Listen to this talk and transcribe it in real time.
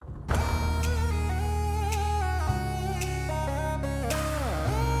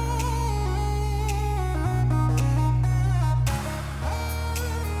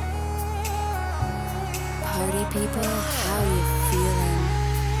people, how you feeling?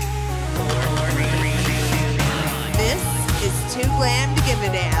 This is Too Glam to Give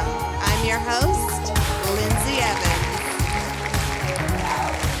a Damn. I'm your host, Lindsay Evans.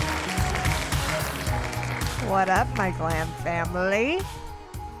 What up, my glam family?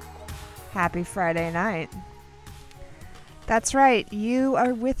 Happy Friday night. That's right, you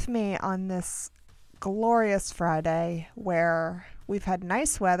are with me on this glorious Friday where we've had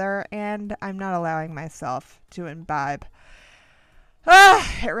nice weather and I'm not allowing myself to imbibe.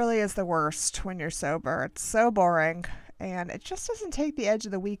 It really is the worst when you're sober. It's so boring and it just doesn't take the edge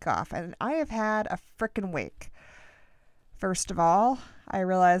of the week off. And I have had a frickin' week. First of all, I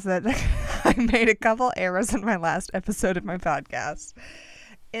realized that I made a couple errors in my last episode of my podcast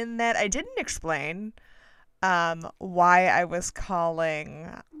in that I didn't explain why I was calling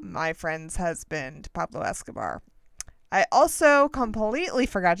my friend's husband Pablo Escobar. I also completely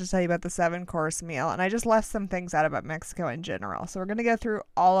forgot to tell you about the 7-course meal, and I just left some things out about Mexico in general. So we're going to go through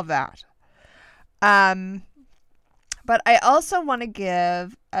all of that. But I also want to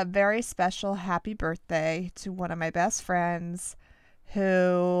give a very special happy birthday to one of my best friends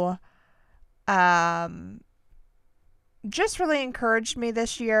who just really encouraged me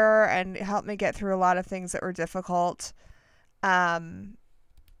this year and helped me get through a lot of things that were difficult.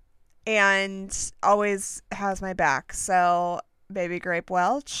 And always has my back. So, Baby Grape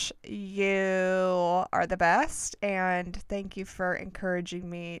Welch, you are the best. And thank you for encouraging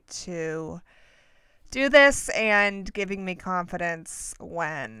me to do this and giving me confidence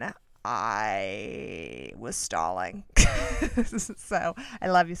when I was stalling. So, I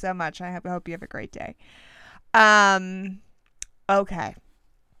love you so much. I hope you have a great day. Okay.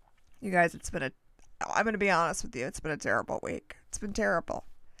 You guys, I'm going to be honest with you. It's been a terrible week. It's been terrible.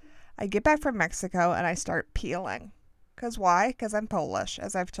 I get back from Mexico and I start peeling. Because why? Because I'm Polish,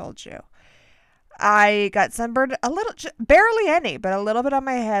 as I've told you. I got sunburned a little, barely any, but a little bit on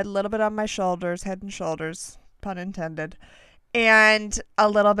my head, a little bit on my shoulders, head and shoulders, pun intended, and a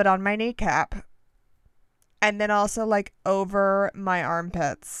little bit on my kneecap. And then also like over my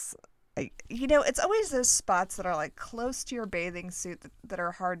armpits. It's always those spots that are like close to your bathing suit that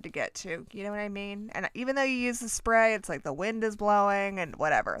are hard to get to. You know what I mean? And even though you use the spray, it's like the wind is blowing and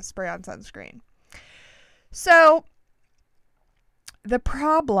whatever. Spray on sunscreen. So the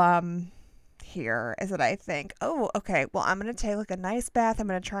problem here is that I think, oh, okay, well, I'm going to take like a nice bath. I'm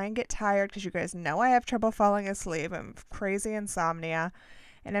going to try and get tired because you guys know I have trouble falling asleep. I'm crazy insomnia.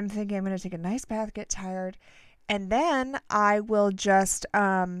 And I'm thinking I'm going to take a nice bath, get tired. And then I will just, what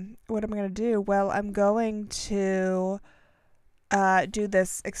am I going to do? Well, I'm going to do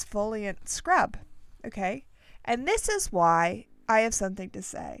this exfoliant scrub, okay? And this is why I have something to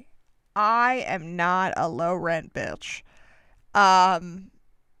say. I am not a low-rent bitch. I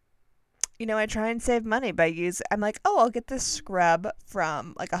try and save money by I'm like, oh, I'll get this scrub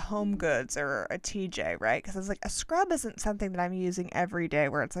from like a Home Goods or a TJ, right? Because it's like a scrub isn't something that I'm using every day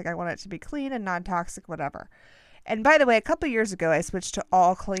where it's like I want it to be clean and non-toxic, whatever. And by the way, a couple years ago, I switched to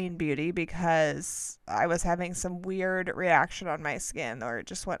all clean beauty because I was having some weird reaction on my skin or it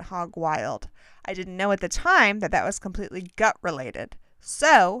just went hog wild. I didn't know at the time that was completely gut related.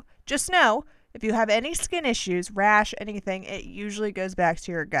 So just know if you have any skin issues, rash, anything, it usually goes back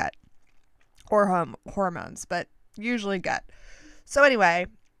to your gut or hormones, but usually gut. So anyway,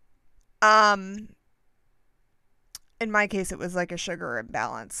 in my case, it was like a sugar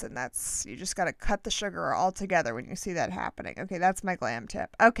imbalance, and you just got to cut the sugar altogether when you see that happening. Okay, that's my glam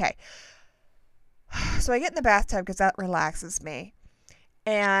tip. Okay. So I get in the bathtub because that relaxes me.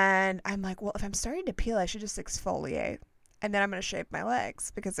 And I'm like, well, if I'm starting to peel, I should just exfoliate. And then I'm going to shave my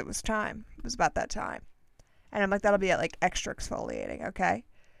legs because it was time. It was about that time. And I'm like, that'll be like extra exfoliating, okay?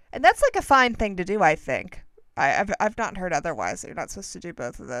 And that's like a fine thing to do, I think. I've not heard otherwise that you're not supposed to do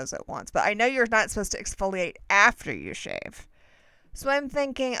both of those at once. But I know you're not supposed to exfoliate after you shave. So I'm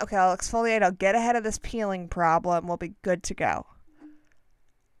thinking, okay, I'll exfoliate. I'll get ahead of this peeling problem. We'll be good to go.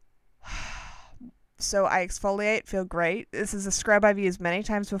 So I exfoliate, feel great. This is a scrub I've used many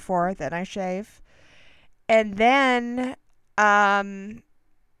times before. Then I shave. And then I'm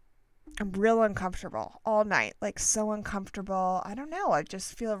real uncomfortable all night. Like so uncomfortable. I don't know. I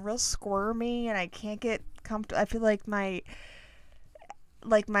just feel real squirmy and I can't get comfortable. I feel like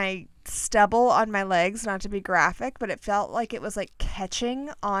my stubble on my legs, not to be graphic, but it felt like it was like catching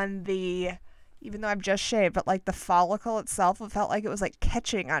on even though I've just shaved, but like the follicle itself, it felt like it was like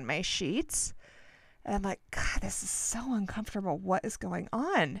catching on my sheets. And I'm like, God, this is so uncomfortable. What is going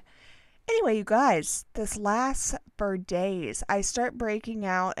on? Anyway, you guys, this lasts for days. I start breaking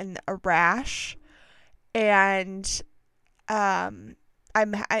out in a rash and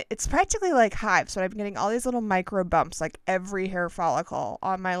it's practically like hives. So I'm getting all these little micro bumps, like every hair follicle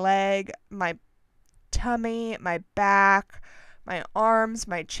on my leg, my tummy, my back, my arms,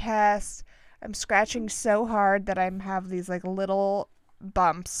 my chest. I'm scratching so hard that I have these like little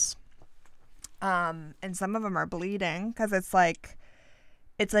bumps. And some of them are bleeding because it's like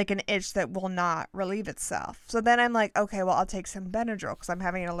an itch that will not relieve itself. So then I'm like, okay, well, I'll take some Benadryl because I'm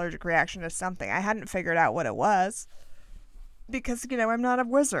having an allergic reaction to something. I hadn't figured out what it was because, I'm not a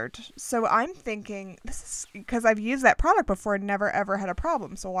wizard. So I'm thinking, this is because I've used that product before and never, ever had a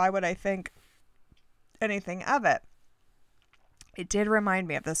problem. So why would I think anything of it? It did remind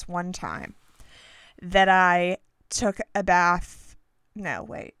me of this one time that I took a bath. No,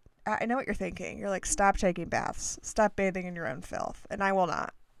 wait. I know what you're thinking. You're like, stop taking baths. Stop bathing in your own filth. And I will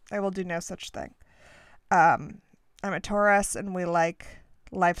not. I will do no such thing. I'm a Taurus and we like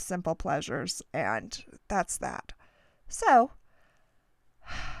life's simple pleasures. And that's that. So,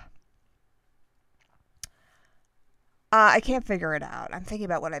 I can't figure it out. I'm thinking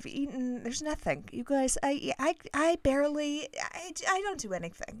about what I've eaten. There's nothing. You guys, I barely, I don't do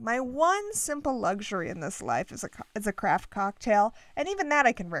anything. My one simple luxury in this life is a craft cocktail. And even that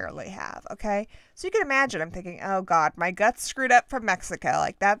I can rarely have, okay? So you can imagine, I'm thinking, oh God, my gut's screwed up from Mexico.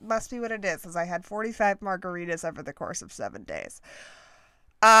 Like that must be what it is, because I had 45 margaritas over the course of 7 days.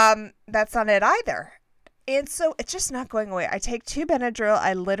 That's not it either. And so it's just not going away. I take 2 Benadryl.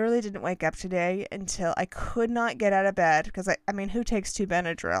 I literally didn't wake up today until I could not get out of bed because I mean, who takes 2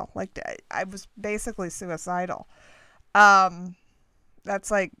 Benadryl? Like I was basically suicidal.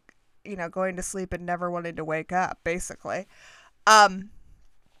 That's like, going to sleep and never wanting to wake up, basically.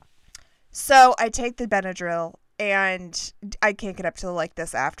 So I take the Benadryl and I can't get up till like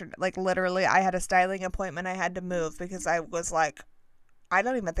this afternoon. Like literally I had a styling appointment. I had to move because I was like, I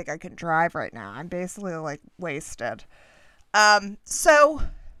don't even think I can drive right now. I'm basically like wasted. So,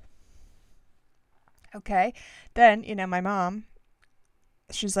 okay. Then, my mom,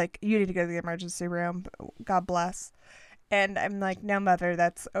 she's like, you need to go to the emergency room. God bless. And I'm like, no, mother,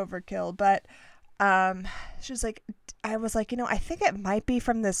 that's overkill. But, she's like, I was like, I think it might be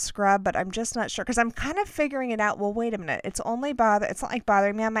from this scrub, but I'm just not sure. Cause I'm kind of figuring it out. Well, wait a minute. It's not like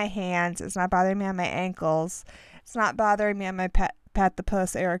bothering me on my hands. It's not bothering me on my ankles. It's not bothering me on my Pat the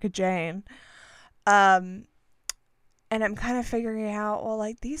Puss, Erica Jane. And I'm kind of figuring out, well,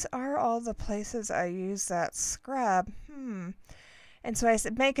 like, these are all the places I use that scrub. And so I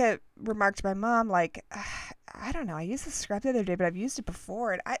make a remark to my mom, like, I don't know. I used the scrub the other day, but I've used it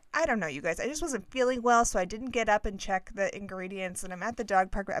before. And I don't know, you guys. I just wasn't feeling well, so I didn't get up and check the ingredients. And I'm at the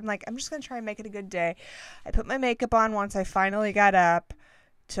dog park. I'm like, I'm just going to try and make it a good day. I put my makeup on once I finally got up,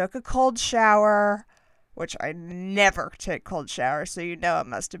 took a cold shower, which I never take cold showers, so it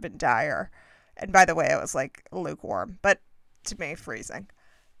must have been dire. And by the way, it was like lukewarm, but to me, freezing.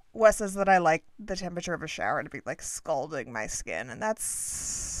 Wes says that I like the temperature of a shower to be like scalding my skin, and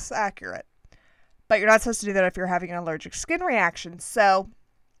that's accurate. But you're not supposed to do that if you're having an allergic skin reaction. So,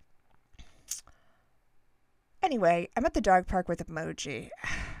 anyway, I'm at the dog park with Emoji,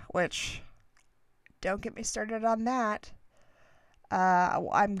 which, don't get me started on that.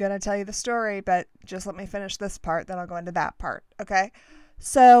 I'm going to tell you the story, but just let me finish this part, then I'll go into that part, okay?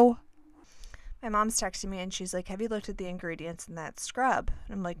 So, my mom's texting me, and she's like, have you looked at the ingredients in that scrub?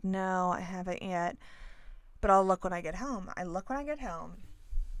 And I'm like, no, I haven't yet, but I'll look when I get home. I look when I get home.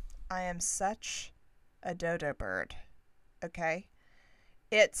 I am such a dodo bird, okay?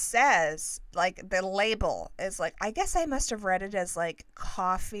 It says, like, the label is like, I guess I must have read it as, like,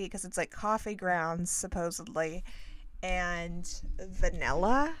 coffee, because it's, like, coffee grounds, supposedly, and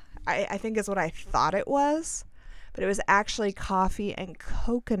vanilla, I think is what I thought it was, but it was actually coffee and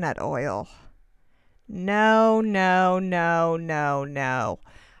coconut oil. No.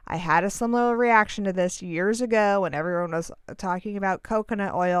 I had a similar reaction to this years ago when everyone was talking about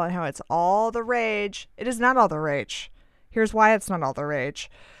coconut oil and how it's all the rage. It is not all the rage. Here's why it's not all the rage.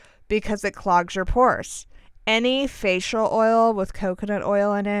 Because it clogs your pores. Any facial oil with coconut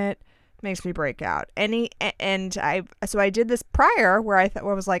oil in it makes me break out. So I did this prior where I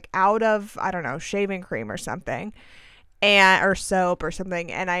was like out of, I don't know, shaving cream or something, or soap or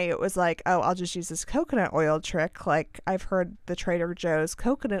something, and I was like, oh, I'll just use this coconut oil trick. Like, I've heard the Trader Joe's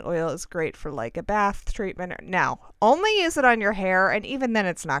coconut oil is great for like a bath treatment. No, only use it on your hair, and even then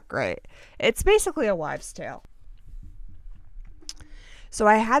it's not great. It's basically a wives' tale. So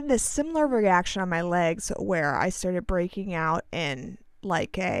I had this similar reaction on my legs where I started breaking out in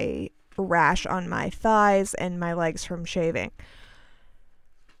like a rash on my thighs and my legs from shaving.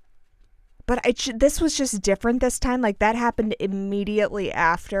 But this was just different this time. Like, that happened immediately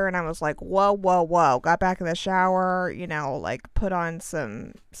after, and I was like, whoa, whoa, whoa. Got back in the shower, like put on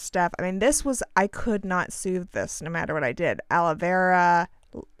some stuff. I mean, I could not soothe this no matter what I did. Aloe vera,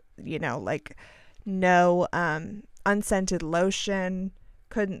 like no unscented lotion.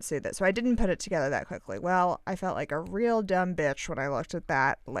 Couldn't soothe it. So I didn't put it together that quickly. Well, I felt like a real dumb bitch when I looked at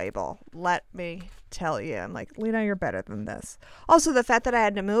that label. Let me tell you. I'm like, Lena, you're better than this. Also, the fact that I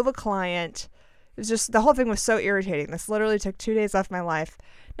had to move a client, it was just, the whole thing was so irritating. This literally took 2 days off my life.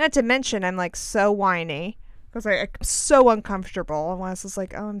 Not to mention, I'm like so whiny because I'm so uncomfortable. And Wes was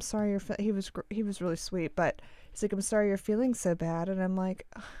like, oh, I'm sorry. He was really sweet, but he's like, I'm sorry you're feeling so bad. And I'm like,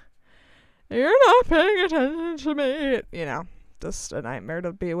 you're not paying attention to me. Just a nightmare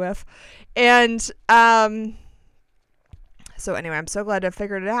to be with. And so anyway, I'm so glad I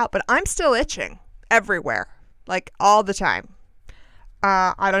figured it out, but I'm still itching everywhere, like all the time.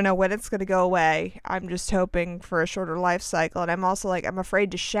 I don't know when it's going to go away. I'm just hoping for a shorter life cycle. And I'm also like, I'm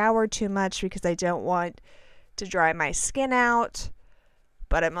afraid to shower too much because I don't want to dry my skin out,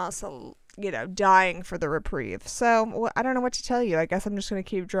 but I'm also dying for the reprieve. So I don't know what to tell you. I guess I'm just going to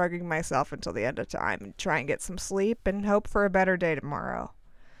keep drugging myself until the end of time and try and get some sleep and hope for a better day tomorrow.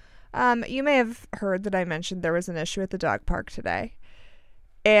 You may have heard that I mentioned there was an issue at the dog park today.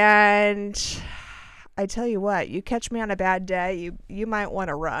 And I tell you what, you catch me on a bad day, you might want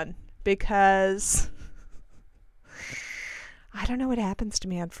to run, because I don't know what happens to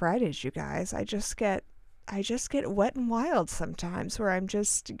me on Fridays, you guys. I just get wet and wild sometimes, where I'm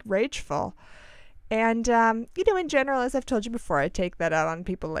just rageful. And, in general, as I've told you before, I take that out on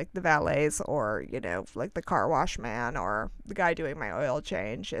people like the valets or, like the car wash man or the guy doing my oil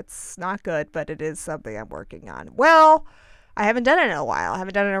change. It's not good, but it is something I'm working on. Well, I haven't done it in a while. I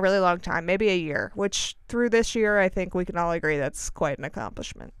haven't done it in a really long time, maybe a year, which through this year, I think we can all agree that's quite an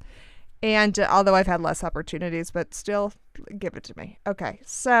accomplishment. And although I've had less opportunities, but still, give it to me. Okay,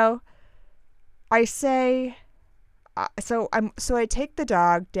 so I say, so I take the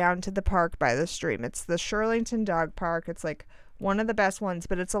dog down to the park by the stream. It's the Shirlington Dog Park. It's like one of the best ones,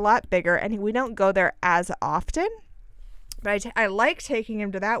 but it's a lot bigger, and we don't go there as often. But I like taking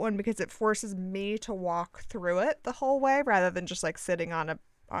him to that one because it forces me to walk through it the whole way rather than just like sitting on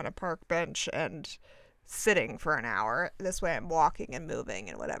a park bench and sitting for an hour. This way I'm walking and moving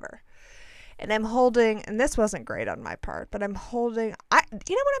and whatever. And I'm holding, and this wasn't great on my part, but I'm holding, you know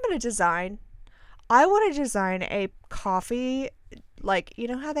what I'm going to design? I want to design a coffee, like, you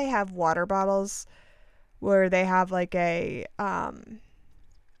know how they have water bottles where they have like a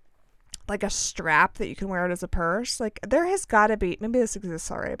strap that you can wear it as a purse? Like, there has got to be, maybe this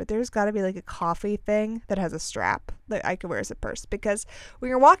exists already, but there's got to be like a coffee thing that has a strap that I can wear as a purse, because when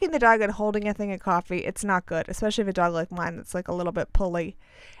you're walking the dog and holding a thing of coffee, it's not good, especially if a dog like mine that's like a little bit pulley.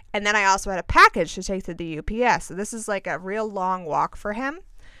 And then I also had a package to take to the UPS. So this is like a real long walk for him.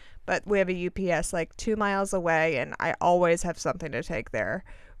 But we have a UPS like 2 miles away, and I always have something to take there,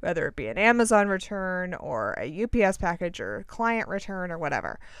 whether it be an Amazon return or a UPS package or a client return or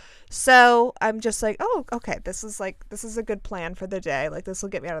whatever. So I'm just like, oh, okay, this is a good plan for the day. Like, this will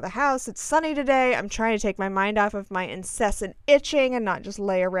get me out of the house. It's sunny today. I'm trying to take my mind off of my incessant itching and not just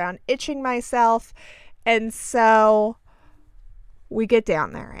lay around itching myself. And so we get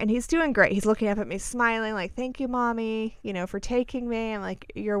down there, and he's doing great. He's looking up at me smiling like, thank you, mommy, for taking me. I'm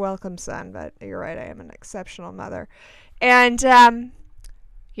like, you're welcome, son, but you're right, I am an exceptional mother. And,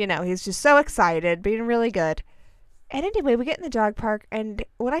 he's just so excited, being really good. And anyway, we get in the dog park, and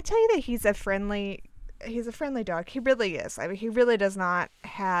when I tell you that he's a friendly dog, he really is. I mean, he really does not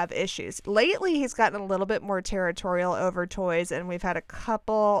have issues. Lately, he's gotten a little bit more territorial over toys, and we've had a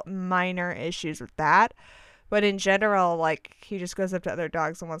couple minor issues with that. But in general, like, he just goes up to other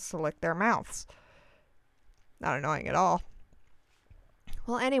dogs and wants to lick their mouths. Not annoying at all.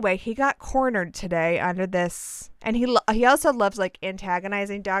 Well, anyway, he got cornered today under this. And he also loves, like,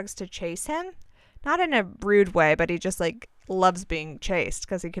 antagonizing dogs to chase him. Not in a rude way, but he just, like, loves being chased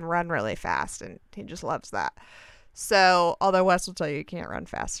because he can run really fast. And he just loves that. So, although Wes will tell you can't run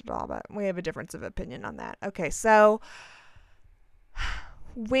fast at all. But we have a difference of opinion on that. Okay, so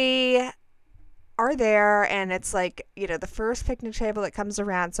we are there, and it's like, the first picnic table that comes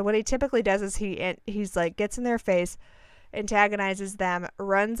around. So what he typically does is he's like, gets in their face, antagonizes them,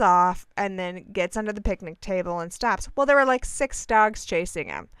 runs off, and then gets under the picnic table and stops. Well, there were like 6 dogs chasing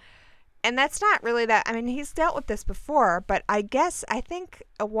him, and that's not really that. I mean, he's dealt with this before, but I think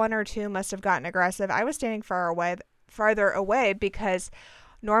 1 or 2 must have gotten aggressive. I was standing farther away because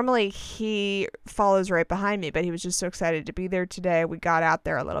normally he follows right behind me, but he was just so excited to be there today. We got out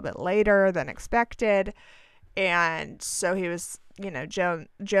there a little bit later than expected, and so he was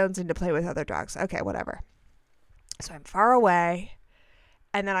jonesing to play with other dogs. Okay, whatever. So I'm far away,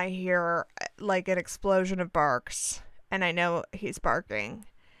 and then I hear like an explosion of barks, and I know he's barking,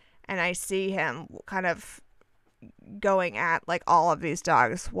 and I see him kind of going at like all of these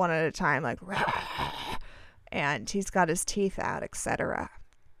dogs one at a time, like, and he's got his teeth out, etc.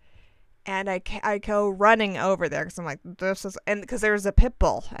 And I go running over there because I'm like, and because there's a pit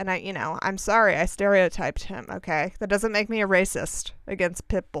bull, and I'm sorry, I stereotyped him. Okay, that doesn't make me a racist against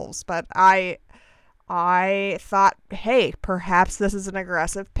pit bulls, but I thought, hey, perhaps this is an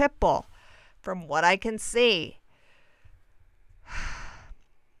aggressive pit bull, from what I can see.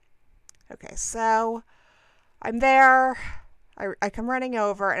 Okay, so I'm there. I come running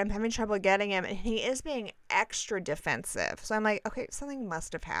over, and I'm having trouble getting him, and he is being extra defensive. So I'm like, okay, something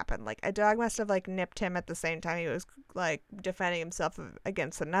must have happened. Like, a dog must have, like, nipped him at the same time he was, like, defending himself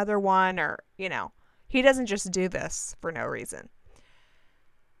against another one, or, he doesn't just do this for no reason.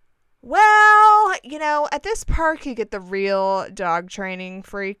 Well, at this park, you get the real dog training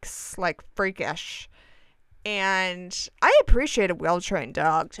freaks, like, freakish. And I appreciate a well-trained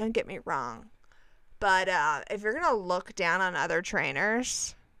dog, don't get me wrong. But if you're going to look down on other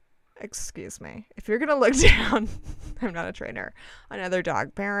trainers, if you're going to look down, I'm not a trainer, on other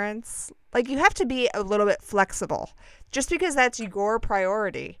dog parents, like, you have to be a little bit flexible. Just because that's your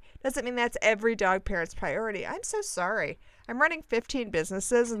priority doesn't mean that's every dog parent's priority. I'm so sorry. I'm running 15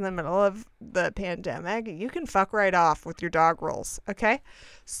 businesses in the middle of the pandemic. You can fuck right off with your dog rules, okay?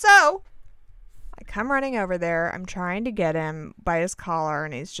 So I come running over there. I'm trying to get him by his collar,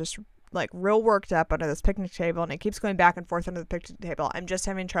 and he's just like real worked up under this picnic table, and he keeps going back and forth under the picnic table. I'm just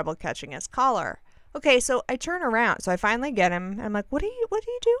having trouble catching his collar. Okay, so I turn around. So I finally get him. And I'm like, what are you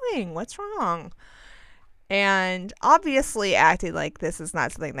doing? What's wrong? And obviously acting like this is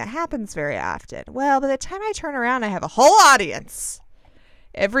not something that happens very often. Well, by the time I turn around, I have a whole audience.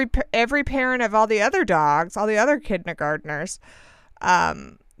 Every parent of all the other dogs, all the other kindergartners,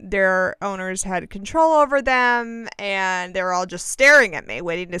 their owners had control over them, and they were all just staring at me,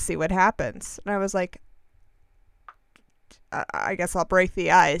 waiting to see what happens. And I was like, I guess I'll break the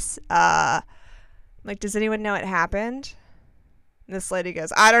ice. Like, does anyone know what happened? And this lady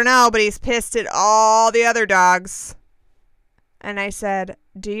goes, I don't know, but he's pissed at all the other dogs. And I said,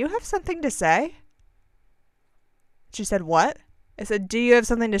 do you have something to say? She said, what? I said, do you have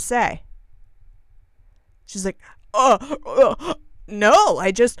something to say? She's like, no,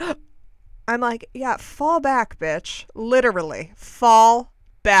 I'm like, yeah, fall back, bitch. Literally, fall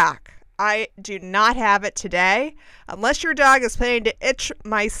back. I do not have it today. Unless your dog is planning to itch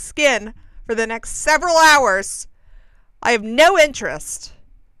my skin for the next several hours, I have no interest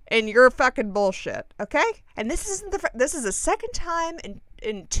in your fucking bullshit, okay? And this is the second time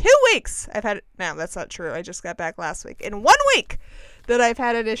in 2 weeks I've had, no, that's not true. I just got back last week. In 1 week that I've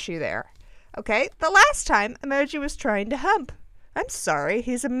had an issue there, okay? The last time, Emoji was trying to hump. I'm sorry,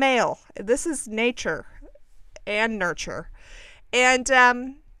 he's a male. This is nature and nurture.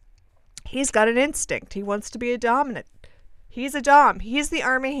 And he's got an instinct. He wants to be a dominant. He's a dom. He's the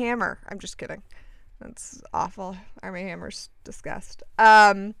Army Hammer. I'm just kidding. That's awful. Army Hammer's disgust.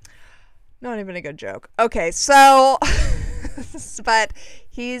 Not even a good joke. Okay, so, but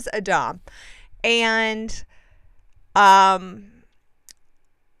he's a dom. And,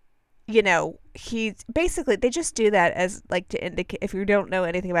 he basically, they just do that as like to indicate, if you don't know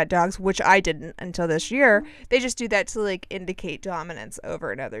anything about dogs, which I didn't until this year, they just do that to like indicate dominance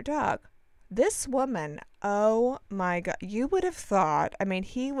over another dog. This woman, oh my God, you would have thought, I mean,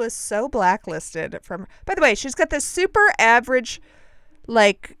 he was so blacklisted from, by the way, she's got this super average,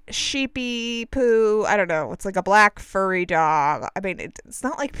 like sheepy poo, I don't know, it's like a black furry dog. I mean, it's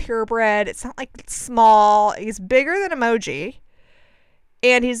not like purebred, it's not like small, he's bigger than Emoji.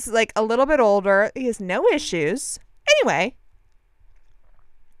 And he's like a little bit older. He has no issues. Anyway,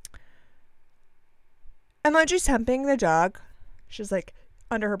 Emoji's humping the dog. She's like,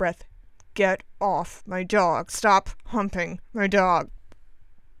 under her breath, get off my dog. Stop humping my dog.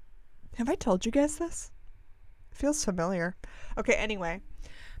 Have I told you guys this? It feels familiar. Okay, anyway.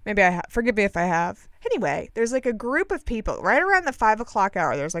 Maybe I have. Forgive me if I have. Anyway, there's like a group of people. Right around the 5 o'clock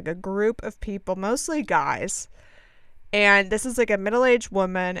hour, there's like a group of people, mostly guys. And this is like a middle-aged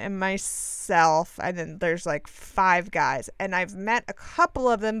woman and myself, and then there's like 5 guys. And I've met a couple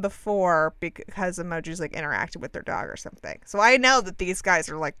of them before because Emoji's like interacted with their dog or something. So I know that these guys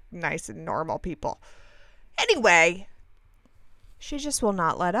are like nice and normal people. Anyway, she just will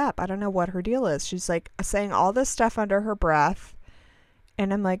not let up. I don't know what her deal is. She's like saying all this stuff under her breath.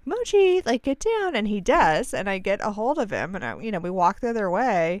 And I'm like, Moji, like, get down. And he does. And I get a hold of him, and we walk the other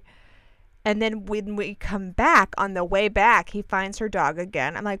way. And then when we come back, on the way back, he finds her dog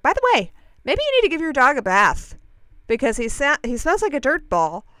again. I'm like, by the way, maybe you need to give your dog a bath because he smells like a dirt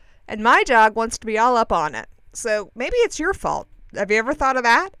ball and my dog wants to be all up on it. So maybe it's your fault. Have you ever thought of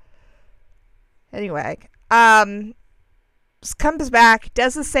that? Anyway, comes back,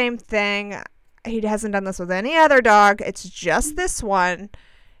 does the same thing. He hasn't done this with any other dog. It's just this one.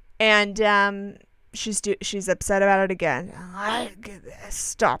 And she's upset about it again.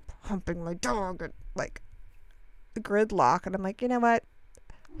 Stop humping my dog. And like the gridlock. And I'm like, you know what?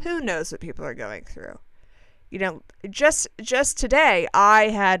 Who knows what people are going through? You know, just today I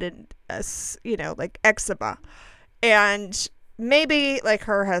had like eczema, and maybe like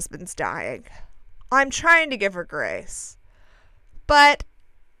her husband's dying. I'm trying to give her grace, but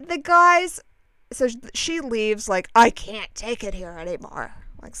the guys. So she leaves like, I can't take it here anymore.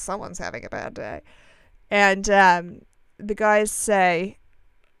 Like someone's having a bad day, and the guys say,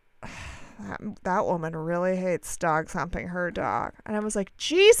 that woman really hates dogs humping her dog. And I was like,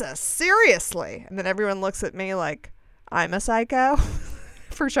 Jesus, seriously? And then everyone looks at me like I'm a psycho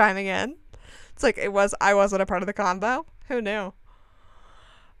for chiming in. It's like I wasn't a part of the combo. Who knew?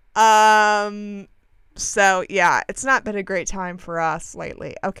 So yeah, it's not been a great time for us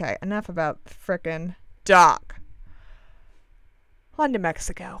lately. Okay, enough about frickin' dog. On to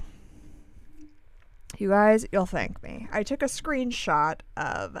Mexico. You guys, you'll thank me. I took a screenshot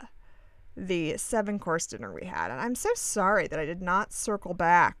of the 7-course dinner we had, and I'm so sorry that I did not circle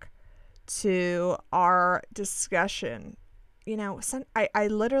back to our discussion. You know, I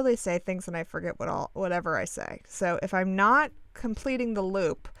literally say things and I forget whatever I say. So if I'm not completing the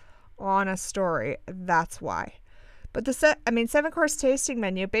loop on a story, that's why. But the 7-course tasting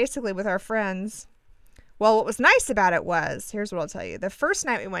menu, basically with our friends. Well, what was nice about it was, here's what I'll tell you. The first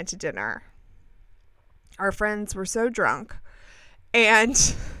night we went to dinner, our friends were so drunk,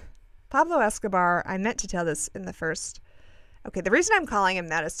 and Pablo Escobar, I meant to tell this in the first. Okay, the reason I'm calling him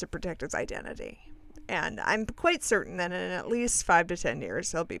that is to protect his identity. And I'm quite certain that in at least 5 to 10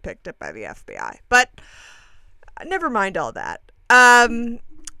 years, he'll be picked up by the FBI. But never mind all that.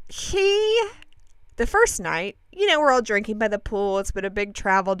 The first night, you know, we're all drinking by the pool. It's been a big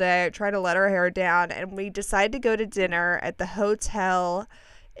travel day. I try to let our hair down. And we decide to go to dinner at the hotel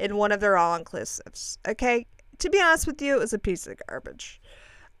in one of their all-inclusives. Okay? To be honest with you, it was a piece of garbage.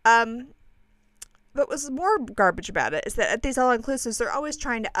 But what's more garbage about it is that at these all-inclusives, they're always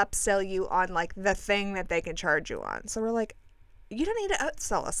trying to upsell you on, like, the thing that they can charge you on. So we're like, you don't need to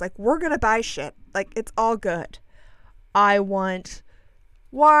upsell us. Like, we're going to buy shit. Like, it's all good. I want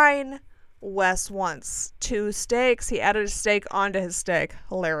wine. Wes wants 2 steaks. He added a steak onto his steak.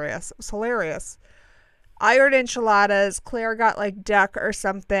 Hilarious. It was hilarious. I ordered enchiladas. Claire got, like, duck or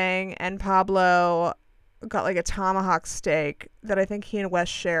something. And Pablo got like a tomahawk steak that I think he and Wes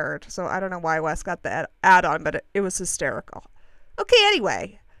shared. So I don't know why Wes got the add-on, but it was hysterical. Okay,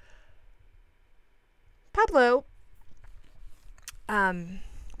 anyway. Pablo,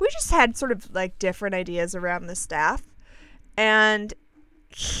 we just had sort of like different ideas around the staff. And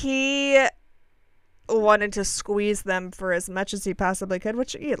he wanted to squeeze them for as much as he possibly could,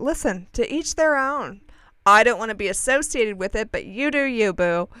 which, listen, to each their own. I don't want to be associated with it, but you do you,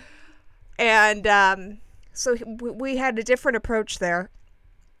 boo. And, so we had a different approach there.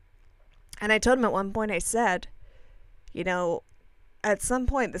 And I told him at one point, I said, you know, at some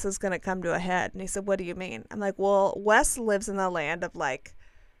point this is going to come to a head. And he said, what do you mean? I'm like, well, Wes lives in the land of like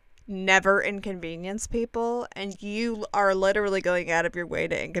never inconvenience people. And you are literally going out of your way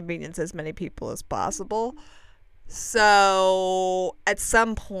to inconvenience as many people as possible. So at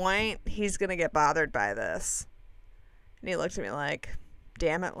some point he's going to get bothered by this. And he looked at me like,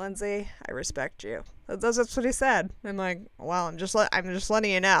 damn it, Lindsay, I respect you. That's what he said. I'm like, well, I'm just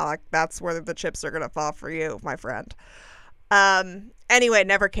letting you know, like, that's where the chips are gonna fall for you, my friend. Anyway, it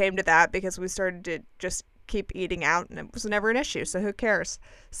never came to that because we started to just keep eating out, and it was never an issue. So who cares?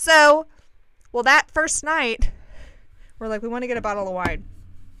 So, well, that first night, we're like, we want to get a bottle of wine,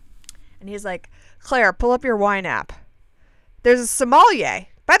 and he's like, Claire, pull up your wine app. There's a sommelier.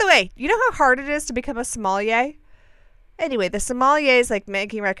 By the way, you know how hard it is to become a sommelier? Anyway, the sommelier is like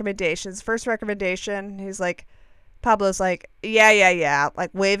making recommendations. First recommendation, he's like, Pablo's like, yeah, like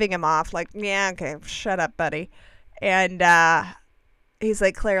waving him off, like, yeah, okay, shut up, buddy. And he's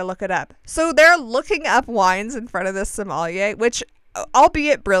like, Claire, look it up. So they're looking up wines in front of this sommelier, which,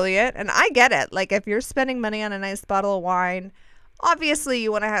 albeit brilliant, and I get it. Like, if you're spending money on a nice bottle of wine, obviously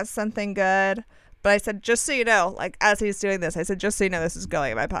you want to have something good. But I said, just so you know, like, as he's doing this, I said, just so you know, this is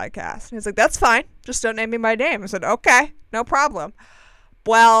going in my podcast. And he's like, that's fine. Just don't name me by name. I said, okay, no problem.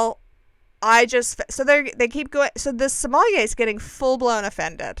 Well, so they keep going. So this sommelier is getting full-blown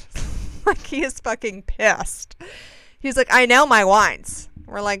offended. Like, he is fucking pissed. He's like, I know my wines.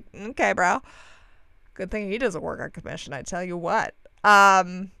 We're like, okay, bro. Good thing he doesn't work on commission, I tell you what.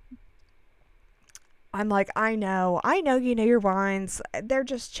 I'm like, I know you know your wines. They're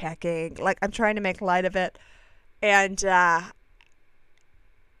just checking. Like, I'm trying to make light of it. And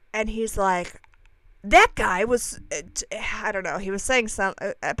he's like, that guy was, I don't know, he was saying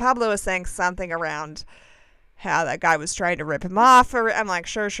Pablo was saying something around how that guy was trying to rip him off. I'm like,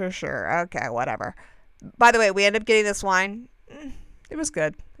 sure. Okay, whatever. By the way, we ended up getting this wine. It was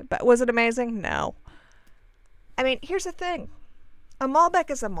good. But was it amazing? No. I mean, here's the thing. A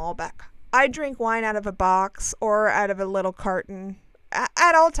Malbec is a Malbec. I drink wine out of a box or out of a little carton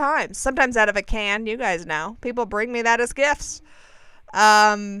at all times. Sometimes out of a can. You guys know. People bring me that as gifts.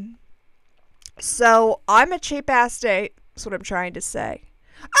 So I'm a cheap ass date. That's what I'm trying to say.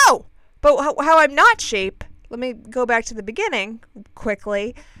 Oh, but how I'm not cheap. Let me go back to the beginning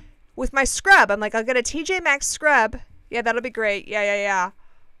quickly. With my scrub, I'm like, I'll get a TJ Maxx scrub. Yeah, that'll be great. Yeah.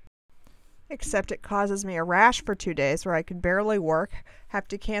 Except it causes me a rash for 2 days where I can barely work, have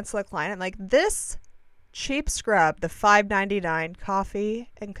to cancel a client. I'm like, this cheap scrub, the $5.99 coffee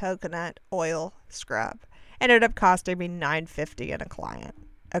and coconut oil scrub, ended up costing me $9.50 in a client.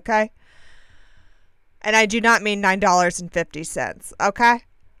 Okay? And I do not mean $9.50. Okay?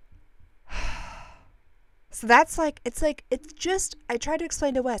 So that's like, it's just, I tried to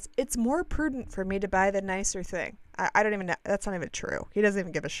explain to Wes, it's more prudent for me to buy the nicer thing. I don't even know. That's not even true. He doesn't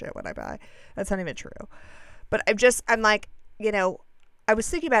even give a shit what I buy. That's not even true. But I'm like, you know, I was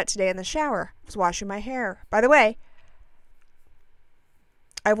thinking about it today in the shower. I was washing my hair. By the way,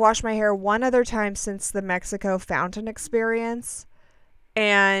 I've washed my hair one other time since the Mexico fountain experience.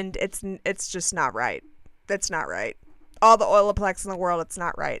 And it's just not right. That's not right. All the Olaplex in the world, it's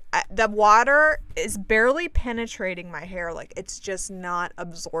not right. The water is barely penetrating my hair. Like, it's just not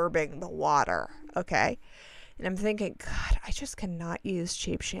absorbing the water. Okay? And I'm thinking, God, I just cannot use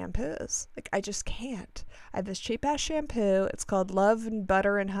cheap shampoos. Like, I just can't. I have this cheap-ass shampoo. It's called Love and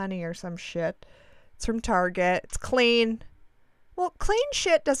Butter and Honey or some shit. It's from Target. It's clean. Well, clean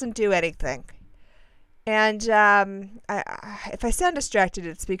shit doesn't do anything. And if I sound distracted,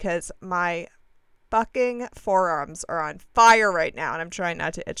 it's because my fucking forearms are on fire right now, and I'm trying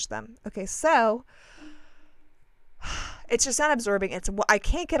not to itch them. Okay, so it's just not absorbing. I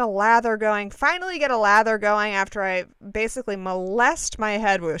can't get a lather going. Finally get a lather going after I basically molest my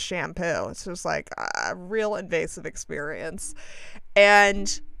head with shampoo. It's just like a real invasive experience.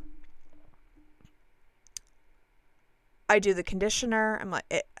 And I do the conditioner. I'm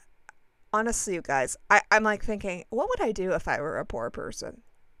like, honestly, you guys, I'm like thinking, what would I do if I were a poor person?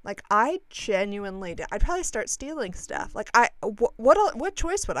 Like, I genuinely do. I'd probably start stealing stuff. Like, what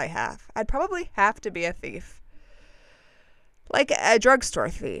choice would I have? I'd probably have to be a thief. Like a drugstore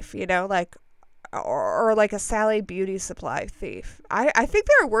thief, you know, like, or like a Sally Beauty Supply thief. I think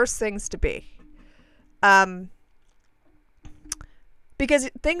there are worse things to be. Because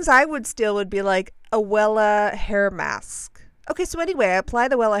things I would steal would be like a Wella hair mask. Okay, so anyway, I apply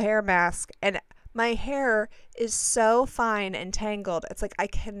the Wella hair mask, and my hair is so fine and tangled. It's like I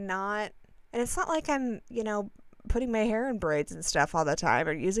cannot, and it's not like I'm, you know, putting my hair in braids and stuff all the time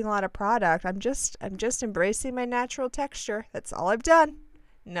or using a lot of product. I'm just embracing my natural texture. That's all I've done.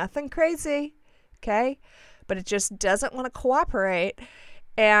 Nothing crazy. Okay? But it just doesn't want to cooperate.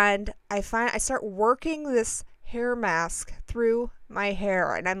 And I start working this hair mask through my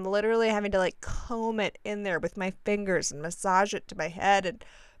hair, and I'm literally having to like comb it in there with my fingers and massage it to my head. And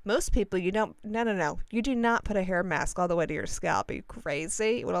most people, you don't, no. You do not put a hair mask all the way to your scalp. Are you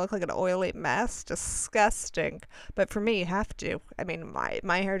crazy? It would look like an oily mess. Disgusting. But for me, you have to. I mean,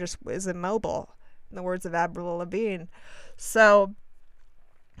 my hair just is immobile, in the words of Avril Lavigne. So,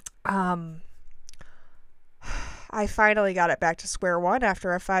 I finally got it back to square one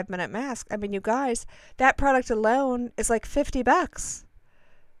after a 5-minute mask. I mean, you guys, that product alone is like $50.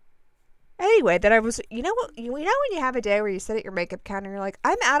 Anyway, then I was, you know what, when you have a day where you sit at your makeup counter and you're like,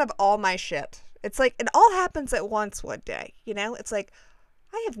 I'm out of all my shit. It's like, it all happens at once one day, you know? It's like,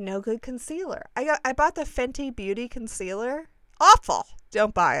 I have no good concealer. I bought the Fenty Beauty concealer. Awful.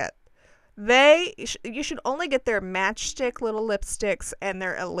 Don't buy it. You should only get their matchstick little lipsticks and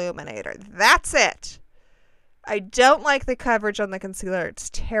their illuminator. That's it. I don't like the coverage on the concealer.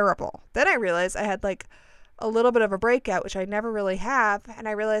 It's terrible. Then I realized I had like a little bit of a breakout, which I never really have, and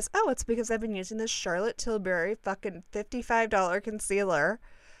I realized, oh, it's because I've been using this Charlotte Tilbury fucking $55 concealer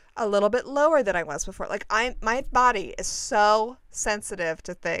a little bit lower than I was before. Like, my body is so sensitive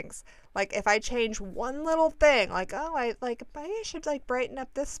to things. Like, if I change one little thing, like, oh, maybe I should like brighten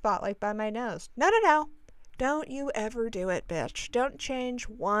up this spot, like by my nose. No. Don't you ever do it, bitch. Don't change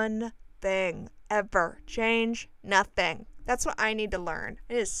one thing ever. Change nothing. That's what I need to learn.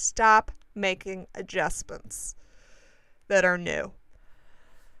 I need to stop making adjustments that are new.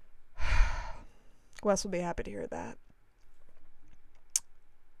 Wes will be happy to hear that.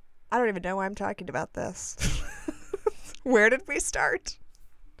 I don't even know why I'm talking about this. Where did we start?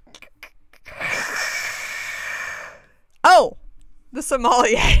 Oh, the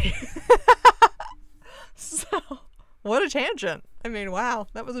sommelier. So, what a tangent. I mean, wow,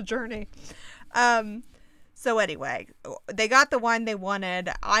 that was a journey. So anyway, they got the wine they wanted.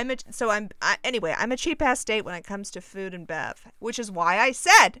 I'm a cheap ass date when it comes to food and bev, which is why I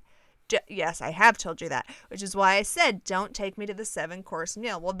said, yes, I have told you that, which is why I said, don't take me to the 7-course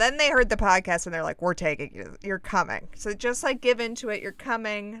meal. Well, then they heard the podcast and they're like, we're taking you. You're coming. So just like give into it. You're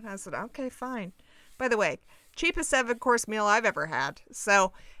coming. And I said, okay, fine. By the way, cheapest 7-course meal I've ever had.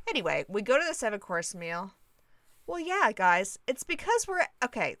 So anyway, we go to the 7-course meal. Well, yeah, guys, it's because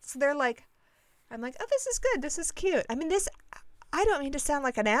okay. So they're like, I'm like, oh, this is good. This is cute. I mean, I don't mean to sound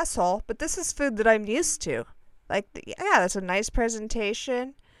like an asshole, but this is food that I'm used to. Like, yeah, that's a nice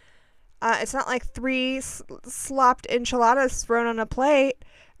presentation. It's not like 3 slopped enchiladas thrown on a plate.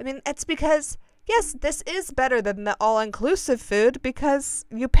 I mean, it's because, yes, this is better than the all-inclusive food because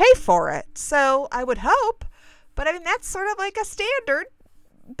you pay for it. So I would hope. But I mean, that's sort of like a standard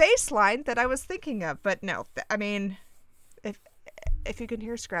baseline that I was thinking of. But no, I mean, if you can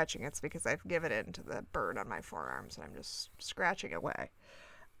hear scratching, it's because I've given in to the burn on my forearms and I'm just scratching away.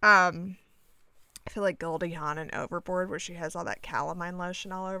 I feel like Goldie Hawn in Overboard, where she has all that calamine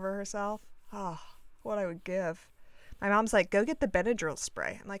lotion all over herself. Oh, what I would give. My mom's like, go get the Benadryl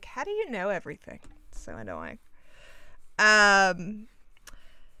spray. I'm like, how do you know everything? It's so annoying.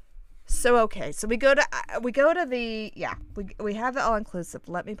 So okay, so we go to we have the all inclusive.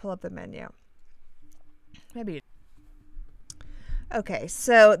 Let me pull up the menu. Maybe. Okay,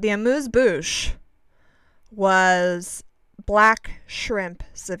 so the amuse-bouche was black shrimp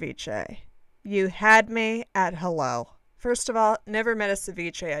ceviche. You had me at hello. First of all, never met a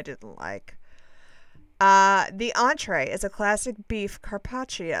ceviche I didn't like. The entree is a classic beef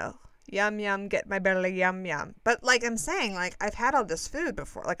carpaccio. Yum, yum, get my belly, yum, yum. But like I'm saying, like I've had all this food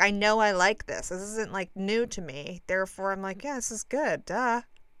before. Like I know I like this. This isn't like new to me. Therefore, I'm like, yeah, this is good. Duh.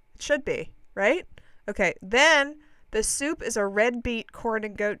 It should be, right? Okay, then the soup is a red beet, corn,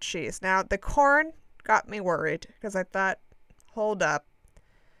 and goat cheese. Now, the corn got me worried because I thought, hold up.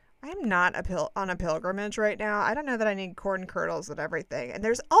 I'm not on a pilgrimage right now. I don't know that I need corn kernels and everything. And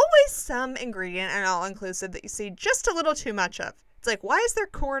there's always some ingredient in all-inclusive that you see just a little too much of. It's like, why is there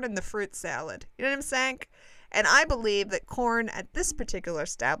corn in the fruit salad? You know what I'm saying? And I believe that corn at this particular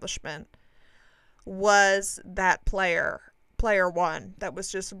establishment was that player one that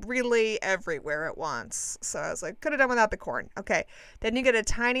was just really everywhere at once. So I was like, could have done without the corn. Okay. Then you get a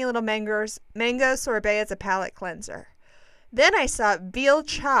tiny little mango sorbet as a palate cleanser. Then I saw veal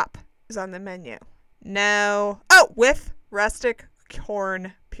chop is on the menu. No. Oh, with rustic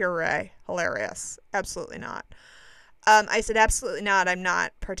corn puree. Hilarious. Absolutely not. I said, absolutely not. I'm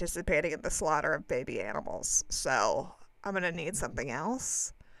not participating in the slaughter of baby animals. So I'm going to need something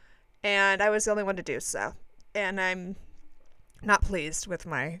else. And I was the only one to do so. And I'm not pleased with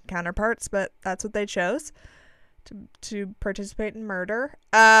my counterparts, but that's what they chose to participate in murder.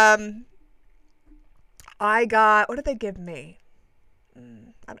 I got, what did they give me?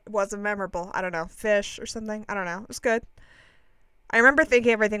 It wasn't memorable. I don't know. Fish or something. I don't know. It was good. I remember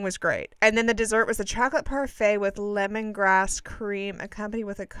thinking everything was great. And then the dessert was a chocolate parfait with lemongrass cream accompanied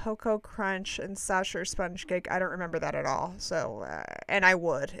with a cocoa crunch and sacher sponge cake. I don't remember that at all. So, and I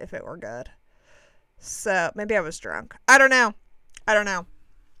would if it were good. So maybe I was drunk. I don't know.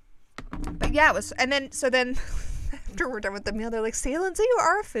 But yeah, it was. And then, after we're done with the meal, they're like, see, Lindsay, you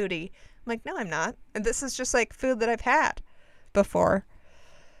are a foodie. I'm like, no, I'm not. And this is just like food that I've had before.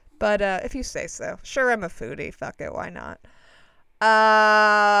 But if you say so. Sure, I'm a foodie. Fuck it. Why not?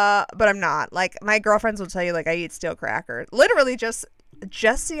 But I'm not. Like, my girlfriends will tell you, like, I eat steel crackers. Literally just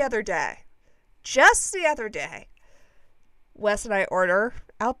the other day. Wes and I order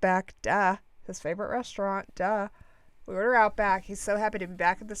Outback. Duh. His favorite restaurant. Duh. We order Outback. He's so happy to be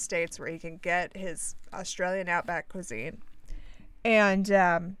back in the States where he can get his Australian Outback cuisine. And,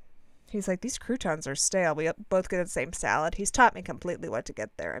 he's like, these croutons are stale. We both get the same salad. He's taught me completely what to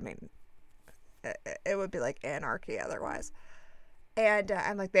get there. I mean, it would be like anarchy otherwise. And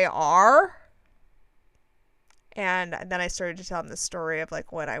I'm like, they are? And then I started to tell him the story of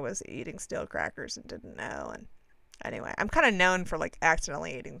like when I was eating stale crackers and didn't know. And anyway, I'm kind of known for like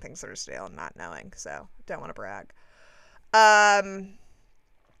accidentally eating things that are stale and not knowing. So don't want to brag.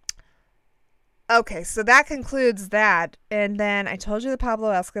 Okay, so that concludes that. And then I told you the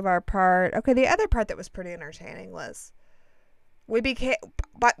Pablo Escobar part. Okay, the other part that was pretty entertaining was we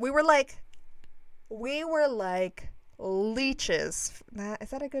were like leeches. Is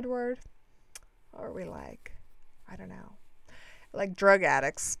that a good word? What were we like? I don't know. Like drug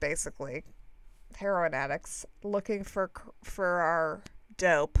addicts, basically. Heroin addicts looking for our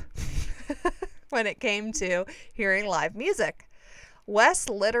dope when it came to hearing live music. Wes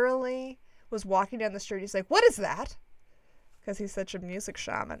literally was walking down the street. He's like, "What is that?" Because he's such a music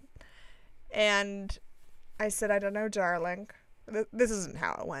shaman. And I said, "I don't know, darling." This isn't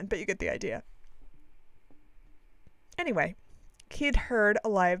how it went, but you get the idea. Anyway, he'd heard a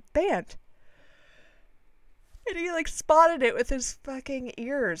live band. And he like spotted it with his fucking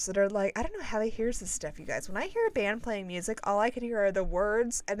ears that are like, I don't know how he hears this stuff, you guys. When I hear a band playing music, all I can hear are the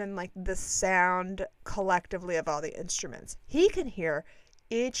words and then like the sound collectively of all the instruments. He can hear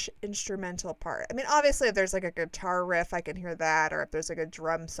each instrumental part. I mean, obviously if there's like a guitar riff, I can hear that, or if there's like a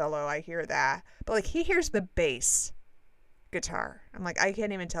drum solo, I hear that. But like he hears the bass guitar. I'm like, I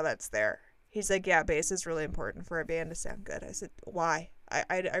can't even tell that's there. He's like, yeah, bass is really important for a band to sound good. I said, why?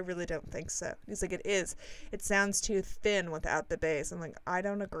 I really don't think so. He's like, it is. It sounds too thin without the bass. I'm like, I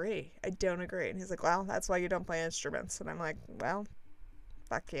don't agree. I don't agree. And he's like, well, that's why you don't play instruments. And I'm like, well,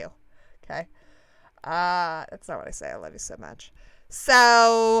 fuck you. Okay. That's not what I say. I love you so much.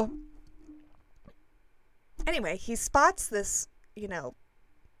 So anyway, he spots this,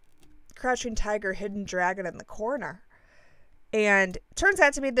 crouching tiger, hidden dragon in the corner. And it turns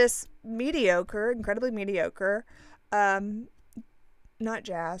out to be this incredibly mediocre, not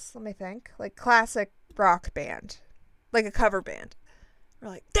jazz, let me think, like classic rock band, like a cover band. We're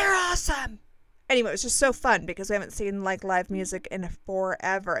like, they're awesome. Anyway, it was just so fun because we haven't seen like live music in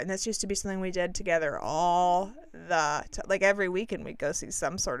forever. And this used to be something we did together like every weekend we'd go see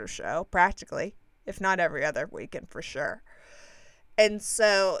some sort of show, practically, if not every other weekend for sure. And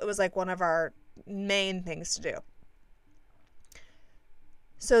so it was like one of our main things to do.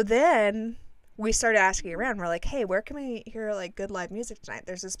 So then we started asking around. We're like, hey, where can we hear like good live music tonight?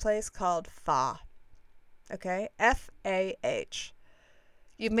 There's this place called FAH. Okay? F-A-H.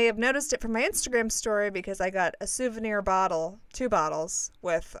 You may have noticed it from my Instagram story because I got a souvenir bottle, 2 bottles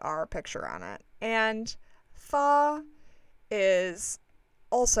with our picture on it. And FAH is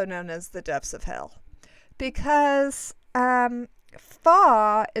also known as the depths of hell because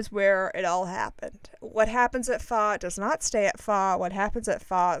FAH is where it all happened. What happens at FAH does not stay at FAH. What happens at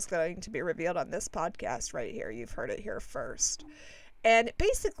FAH is going to be revealed on this podcast right here. You've heard it here first. And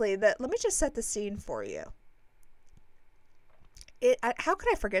basically, let me just set the scene for you. How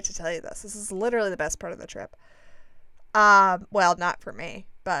could I forget to tell you this? This is literally the best part of the trip. Well, not for me,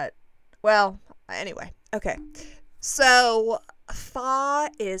 but, anyway. Okay. So, FAH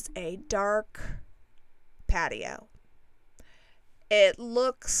is a dark patio. It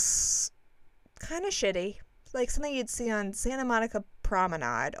looks kind of shitty, like something you'd see on Santa Monica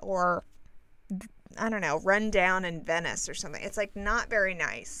Promenade or, I don't know, Rundown in Venice or something. It's like not very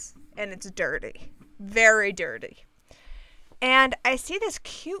nice, and it's dirty, very dirty. And I see this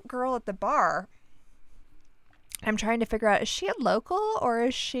cute girl at the bar. I'm trying to figure out, is she a local or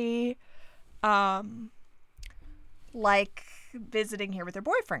is she, like visiting here with her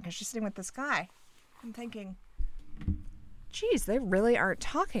boyfriend? Because she's sitting with this guy. I'm thinking, geez, they really aren't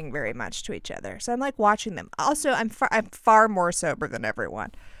talking very much to each other. So I'm like watching them. Also, I'm far more sober than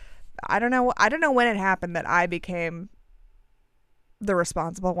everyone. I don't know when it happened that I became the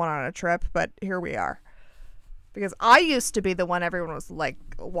responsible one on a trip, but here we are. Because I used to be the one everyone was like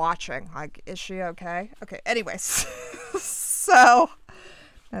watching. Like, is she okay? Okay. Anyways, so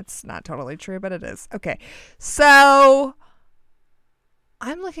that's not totally true, but it is. Okay. So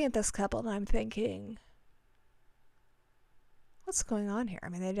I'm looking at this couple and I'm thinking, what's going on here? I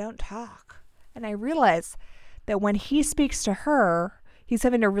mean, they don't talk. And I realize that when he speaks to her, he's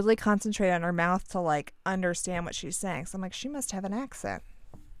having to really concentrate on her mouth to like understand what she's saying. So I'm like, she must have an accent.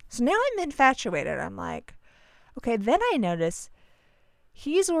 So now I'm infatuated. I'm like, okay, then I notice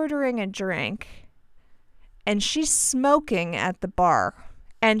he's ordering a drink and she's smoking at the bar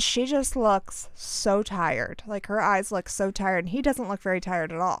and she just looks so tired. Like her eyes look so tired and he doesn't look very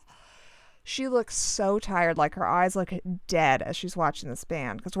tired at all. She looks so tired, like her eyes look dead as she's watching this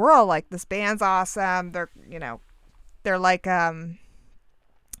band. Because we're all like, this band's awesome. They're like,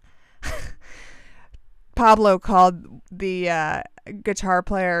 Pablo called the guitar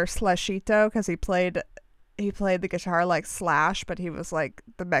player Slashito because he played the guitar like Slash, but he was like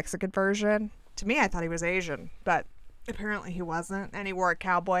the Mexican version. To me, I thought he was Asian, but Apparently he wasn't, and he wore a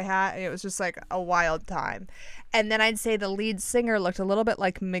cowboy hat. It was just like a wild time. And then I'd say the lead singer looked a little bit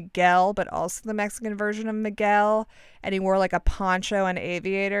like Miguel, but also the Mexican version of Miguel, and he wore like a poncho and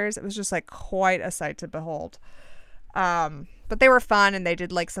aviators. It was just like quite a sight to behold. But they were fun, and they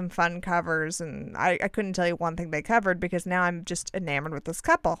did like some fun covers, and I couldn't tell you one thing they covered because now I'm just enamored with this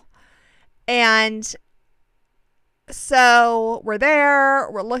couple. And so we're there,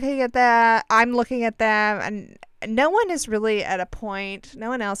 we're looking at that, I'm looking at them, and no one else is really at a point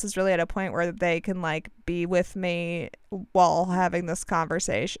where they can like be with me while having this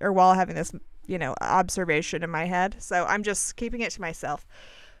conversation or while having this, observation in my head. So I'm just keeping it to myself.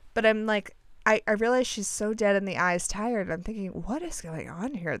 But I'm like, I realize she's so dead in the eyes, tired. I'm thinking, what is going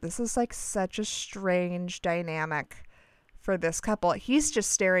on here? This is like such a strange dynamic for this couple. He's just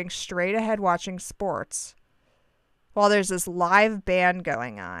staring straight ahead watching sports while there's this live band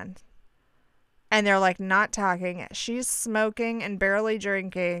going on. And they're like not talking. She's smoking and barely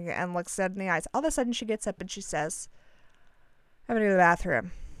drinking and looks dead in the eyes. All of a sudden she gets up and she says, I'm going to go to the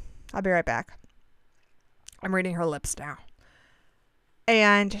bathroom. I'll be right back. I'm reading her lips now.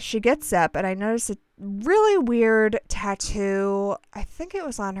 And she gets up and I notice a really weird tattoo. I think it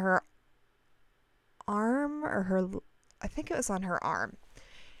was on her arm I think it was on her arm.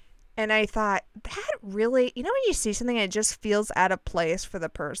 And I thought, that really, when you see something and it just feels out of place for the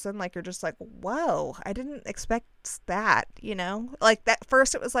person, like you're just like, whoa, I didn't expect that, Like that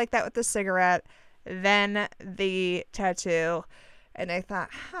first it was like that with the cigarette, then the tattoo. And I thought,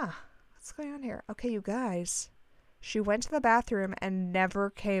 what's going on here? Okay, you guys, she went to the bathroom and never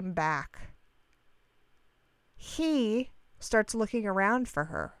came back. He starts looking around for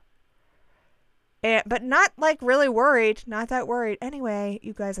her. But not like really worried, not that worried. Anyway,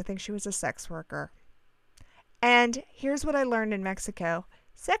 you guys, I think she was a sex worker. And here's what I learned in Mexico.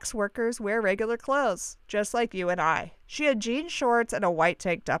 Sex workers wear regular clothes, just like you and I. She had jean shorts and a white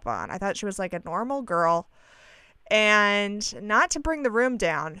tank top on. I thought she was like a normal girl. And not to bring the room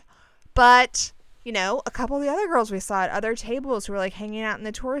down, but, a couple of the other girls we saw at other tables who were like hanging out in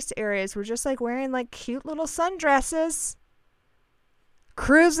the tourist areas were just like wearing like cute little sundresses,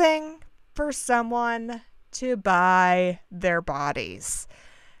 cruising for someone to buy their bodies.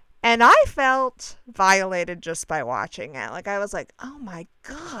 And I felt violated just by watching it. Like I was like, oh my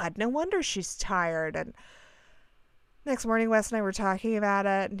God, no wonder she's tired. And next morning Wes and I were talking about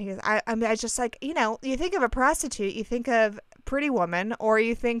it, and I just like, you think of a prostitute, you think of Pretty Woman, or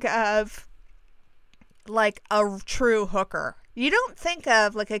you think of like a true hooker. You don't think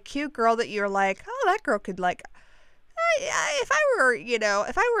of like a cute girl that you're like, oh, that girl could like, if I were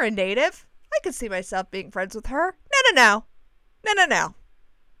a native, I could see myself being friends with her. No.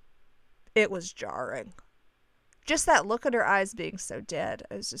 It was jarring. Just that look at her eyes being so dead.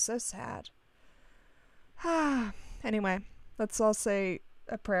 It was just so sad. Anyway, let's all say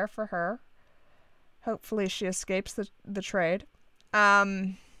a prayer for her. Hopefully she escapes the trade.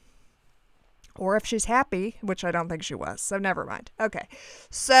 Or if she's happy, which I don't think she was, so never mind. Okay.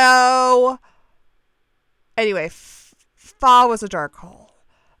 So anyway, Fa was a dark hole.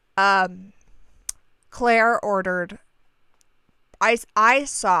 Claire ordered, I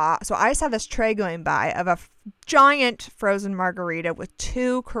saw this tray going by of a giant frozen margarita with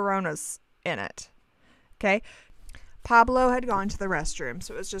 2 Coronas in it. Okay. Pablo had gone to the restroom,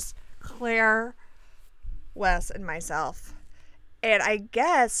 so it was just Claire, Wes, and myself. And I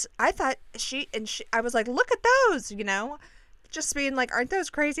guess I thought I was like, look at those, just being like, aren't those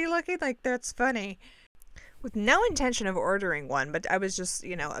crazy looking? Like, that's funny. With no intention of ordering one, but I was just,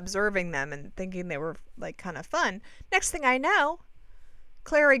 observing them and thinking they were like kind of fun. Next thing I know,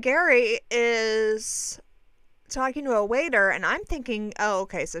 Clara Gary is talking to a waiter, and I'm thinking, oh,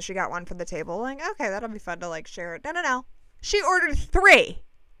 okay, so she got one for the table. Like, okay, that'll be fun to like share it. No. She ordered 3.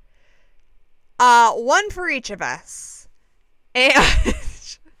 One for each of us. And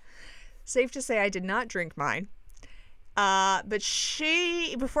safe to say I did not drink mine. But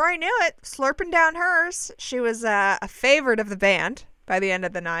she, before I knew it, slurping down hers. She was a favorite of the band by the end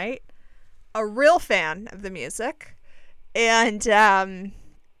of the night. A real fan of the music. And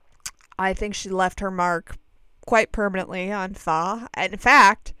I think she left her mark quite permanently on Fa. And in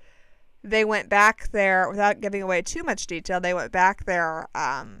fact, they went back there, without giving away too much detail, they went back there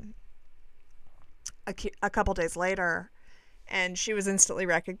a couple days later, and she was instantly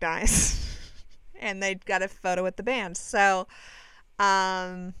recognized. And they got a photo with the band. So,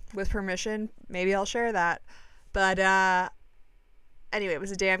 with permission, maybe I'll share that. But anyway, it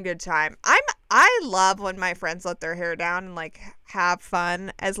was a damn good time. I love when my friends let their hair down and like have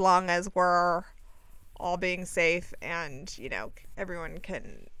fun, as long as we're all being safe and everyone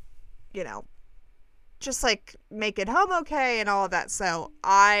can just like make it home okay and all of that. So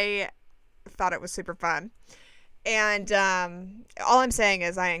I thought it was super fun. And all I'm saying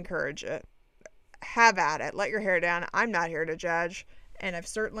is I encourage it. Have at it. Let your hair down. I'm not here to judge. And I've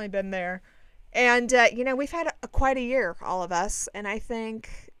certainly been there. And, we've had quite a year, all of us. And I think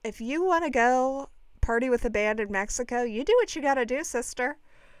if you want to go party with a band in Mexico, you do what you got to do, sister.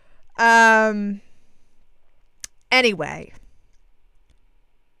 Anyway.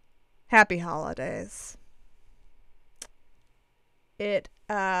 Happy holidays. It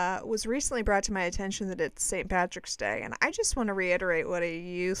was recently brought to my attention that it's St. Patrick's Day, and I just want to reiterate what a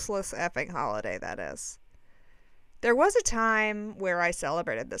useless effing holiday that is. There was a time where I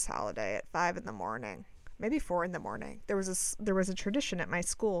celebrated this holiday at 5 in the morning, maybe 4 in the morning. There was a tradition at my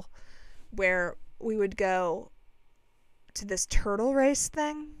school where we would go to this turtle race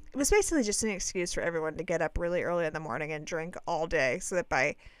thing. It was basically just an excuse for everyone to get up really early in the morning and drink all day so that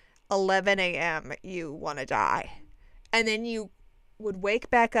by 11 a.m. you want to die. And then you would wake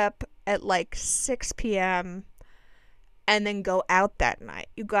back up at like 6 p.m. and then go out that night.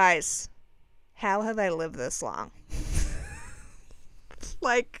 You guys, how have I lived this long?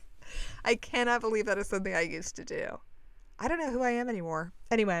 Like, I cannot believe that is something I used to do. I don't know who I am anymore.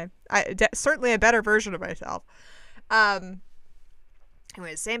 Anyway, certainly a better version of myself.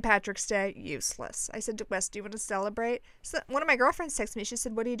 Anyway, St. Patrick's Day, useless. I said to Wes, do you want to celebrate? So one of my girlfriends texted me. She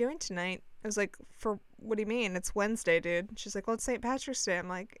said, what are you doing tonight? I was like, what do you mean? It's Wednesday, dude. She's like, well, it's St. Patrick's Day. I'm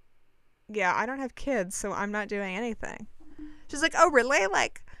like, yeah, I don't have kids, so I'm not doing anything. She's like, oh, really?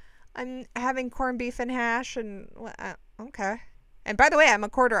 Like, I'm having corned beef and hash and, okay. And by the way, I'm a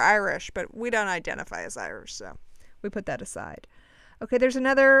quarter Irish, but we don't identify as Irish, so we put that aside. Okay, there's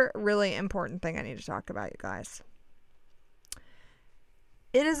another really important thing I need to talk about, you guys.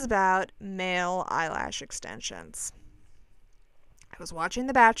 It is about male eyelash extensions. I was watching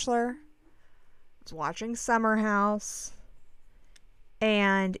The Bachelor. I was watching Summer House.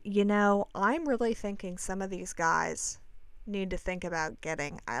 And, I'm really thinking some of these guys need to think about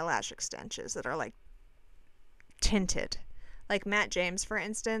getting eyelash extensions that are, like, tinted. Like Matt James, for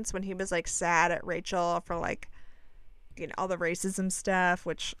instance, when he was, like, sad at Rachel for, like, all the racism stuff,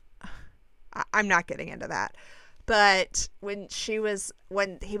 which I'm not getting into that. But when he was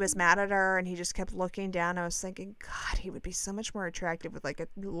mad at her and he just kept looking down, I was thinking, God, he would be so much more attractive with like a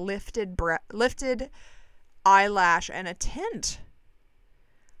lifted eyelash and a tint.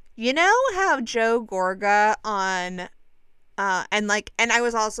 You know how Joe Gorga on, and I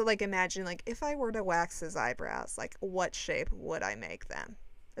was also like imagining like if I were to wax his eyebrows, like what shape would I make them?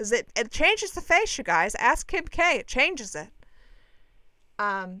 It changes the face, you guys. Ask Kim K. It changes it.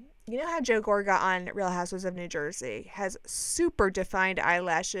 You know how Joe Gorga on Real Housewives of New Jersey has super defined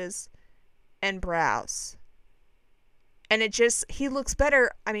eyelashes and brows. And he looks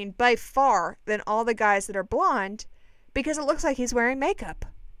better, by far, than all the guys that are blonde because it looks like he's wearing makeup.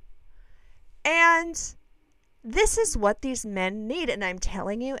 And this is what these men need. And I'm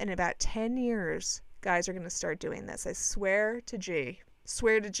telling you, in about 10 years, guys are going to start doing this. I swear to G.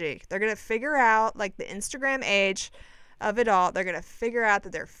 They're going to figure out, like the Instagram age of it all, they're going to figure out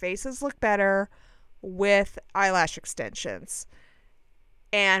that their faces look better with eyelash extensions.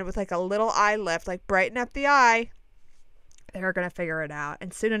 And with like a little eye lift, like brighten up the eye, they're going to figure it out.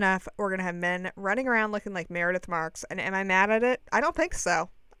 And soon enough, we're going to have men running around looking like Meredith Marks. And am I mad at it? I don't think so.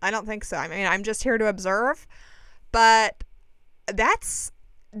 I'm just here to observe. But that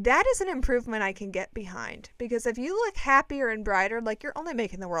is an improvement I can get behind. Because if you look happier and brighter, like you're only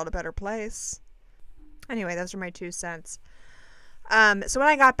making the world a better place. Anyway, those are my 2 cents. So when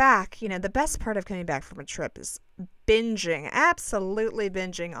I got back, the best part of coming back from a trip is absolutely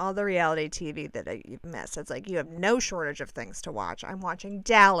binging all the reality TV that you've missed. It's like you have no shortage of things to watch. I'm watching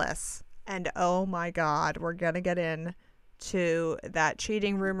Dallas, and oh my God, we're going to get into that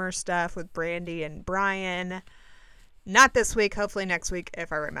cheating rumor stuff with Brandy and Brian. Not this week, hopefully next week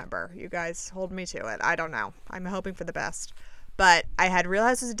if I remember. You guys hold me to it. I don't know. I'm hoping for the best. But I had Real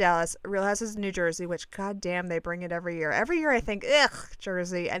Houses of Dallas, Real Houses of New Jersey, which, goddamn, they bring it every year. Every year I think, ugh,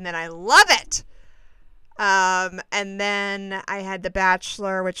 Jersey, and then I love it. And then I had The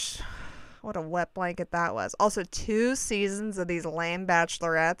Bachelor, which, what a wet blanket that was. Also, 2 seasons of these lame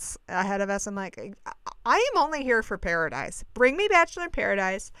bachelorettes ahead of us. I'm like, I am only here for paradise. Bring me Bachelor in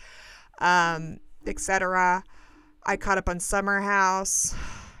Paradise, etc. I caught up on Summer House.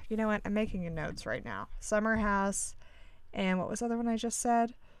 You know what? I'm making notes right now. Summer House. And what was the other one I just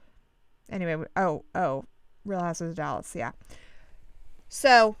said? Anyway, Real Houses of Dallas, yeah.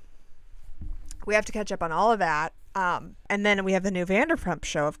 So, we have to catch up on all of that. And then we have the new Vanderpump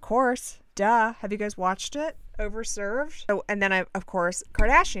show, of course. Duh. Have you guys watched it? overserved. Oh, and then of course,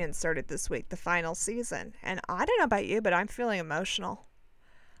 Kardashian started this week, the final season. And I don't know about you, but I'm feeling emotional.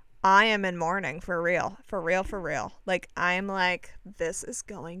 I am in mourning for real. For real. Like, I'm like, this is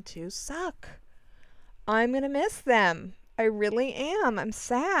going to suck. I'm going to miss them. I really am. I'm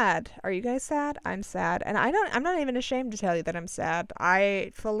sad. Are you guys sad? I'm sad. And I'm not even ashamed to tell you that I'm sad.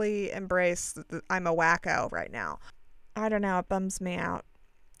 I fully embrace that I'm a wacko right now. I don't know. It bums me out.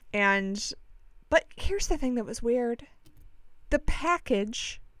 But here's the thing that was weird. The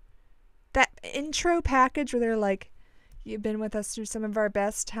package, that intro package where they're like, you've been with us through some of our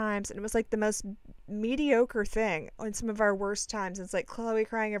best times. And it was like the most mediocre thing on some of our worst times. It's like Khloe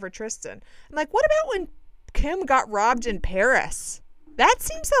crying over Tristan. I'm like, what about when Kim got robbed in Paris? That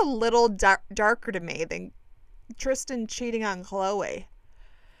seems a little darker to me than Tristan cheating on Khloe.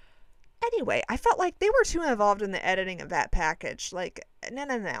 Anyway, I felt like they were too involved in the editing of that package. Like, no.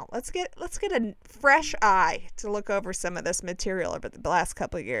 Let's get a fresh eye to look over some of this material over the last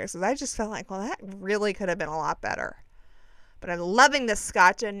couple of years. Because I just felt like, well, that really could have been a lot better. But I'm loving this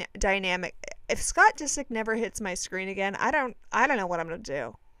Scott dynamic. If Scott Disick never hits my screen again, I don't know what I'm gonna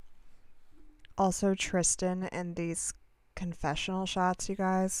do. Also, Tristan and these confessional shots, you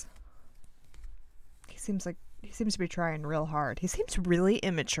guys. He seems to be trying real hard. He seems really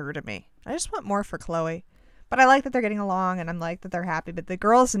immature to me. I just want more for Khloe. But I like that they're getting along, and I'm like that they're happy. But the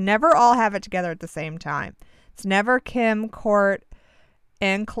girls never all have it together at the same time. It's never Kim, Court,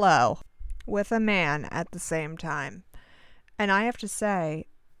 and Khloe with a man at the same time. And I have to say,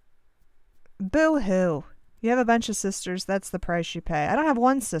 boo-hoo. You have a bunch of sisters, that's the price you pay. I don't have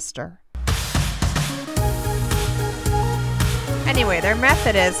one sister. Anyway, their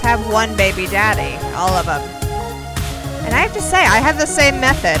method is have one baby daddy, all of them. And I have to say, I have the same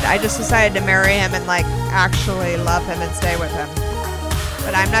method. I just decided to marry him and actually love him and stay with him.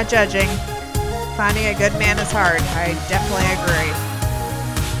 But I'm not judging. Finding a good man is hard. I definitely agree.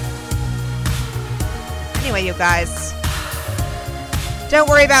 Anyway, you guys, don't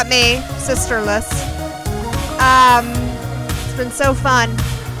worry about me, sisterless. It's been so fun.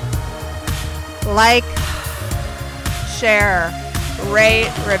 Like, share,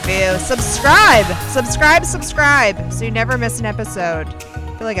 rate, review, subscribe, so you never miss an episode.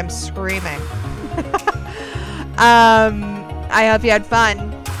 I feel like I'm screaming. I hope you had fun.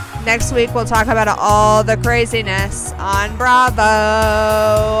 Next week we'll talk about all the craziness on Bravo.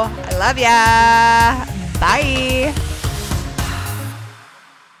 I love ya. Bye.